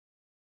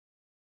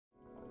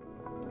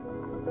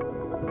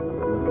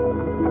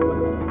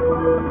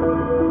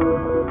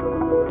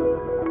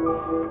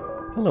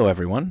Hello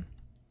everyone,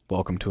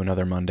 welcome to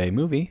another Monday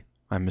movie.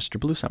 I'm Mr.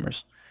 Blue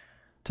Summers.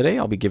 Today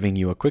I'll be giving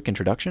you a quick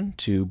introduction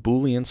to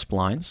Boolean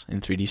splines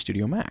in 3D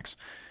Studio Max.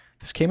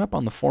 This came up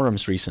on the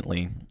forums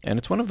recently, and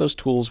it's one of those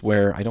tools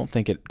where I don't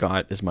think it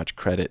got as much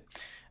credit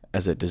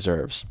as it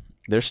deserves.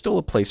 There's still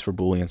a place for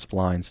Boolean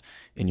splines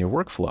in your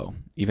workflow,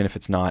 even if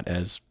it's not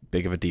as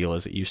big of a deal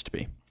as it used to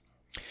be.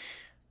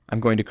 I'm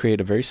going to create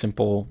a very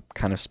simple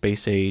kind of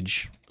space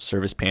age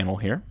service panel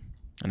here,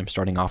 and I'm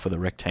starting off with a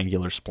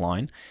rectangular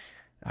spline.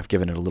 I've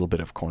given it a little bit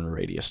of corner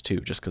radius too,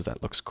 just because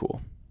that looks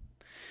cool.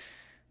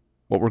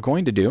 What we're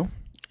going to do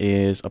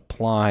is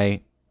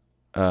apply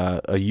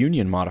a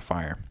union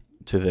modifier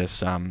to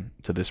this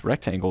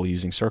rectangle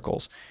using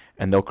circles,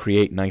 and they'll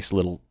create nice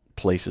little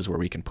places where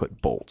we can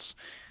put bolts,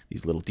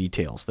 these little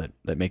details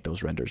that make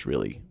those renders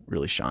really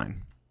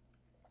shine.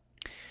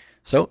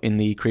 So in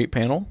the Create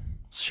panel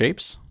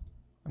shapes,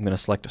 I'm going to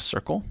select a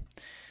circle,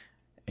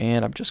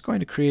 and I'm just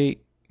going to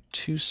create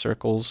two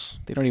circles.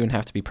 They don't even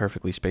have to be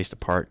perfectly spaced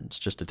apart. It's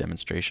just a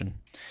demonstration.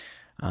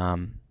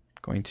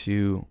 Going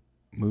to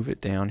move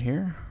it down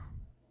here.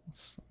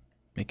 Let's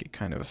make it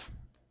kind of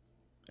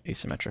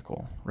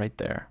asymmetrical right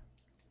there.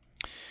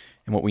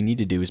 And what we need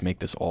to do is make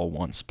this all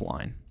one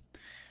spline.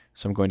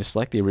 So I'm going to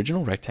select the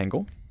original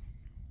rectangle,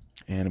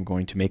 and I'm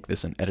going to make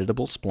this an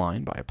editable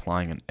spline by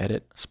applying an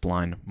Edit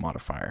Spline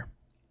modifier.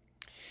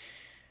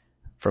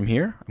 From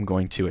here, I'm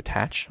going to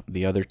attach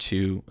the other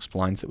two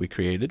splines that we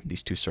created,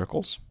 these two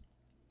circles.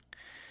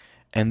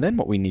 And then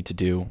what we need to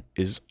do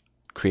is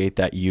create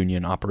that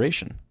union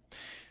operation.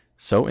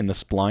 So in the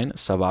spline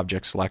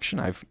subobject selection,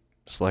 I've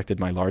selected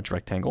my large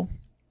rectangle,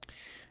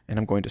 and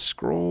I'm going to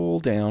scroll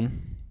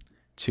down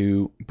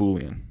to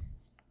Boolean.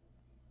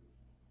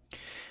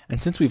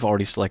 And since we've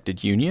already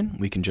selected union,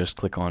 we can just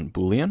click on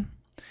Boolean,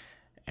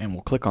 and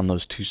we'll click on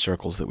those two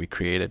circles that we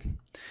created.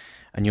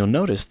 And you'll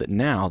notice that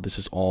now this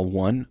is all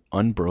one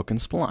unbroken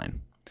spline.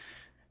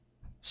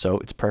 So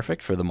it's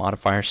perfect for the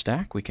modifier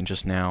stack. We can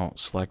just now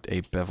select a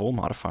bevel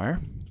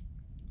modifier,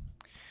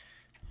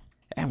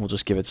 and we'll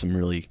just give it some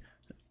really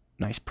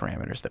nice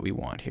parameters that we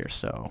want here.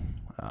 So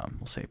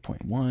we'll say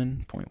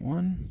 0.1,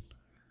 0.1,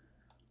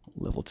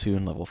 level 2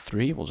 and level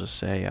 3. We'll just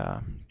say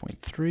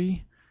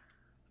 0.3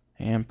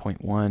 and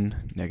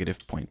 0.1,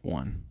 negative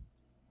 0.1.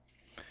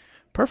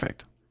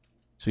 Perfect.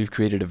 So we've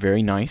created a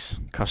very nice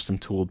custom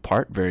tooled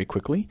part very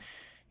quickly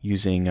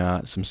using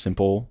some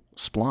simple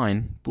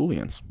spline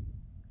booleans.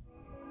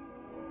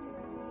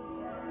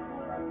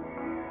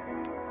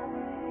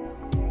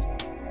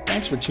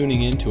 Thanks for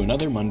tuning in to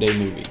another Monday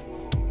movie.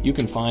 You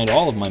can find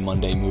all of my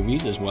Monday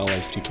movies as well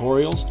as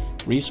tutorials,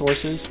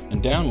 resources, and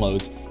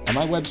downloads at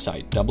my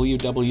website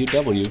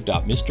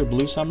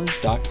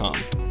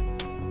www.mrbluesummers.com.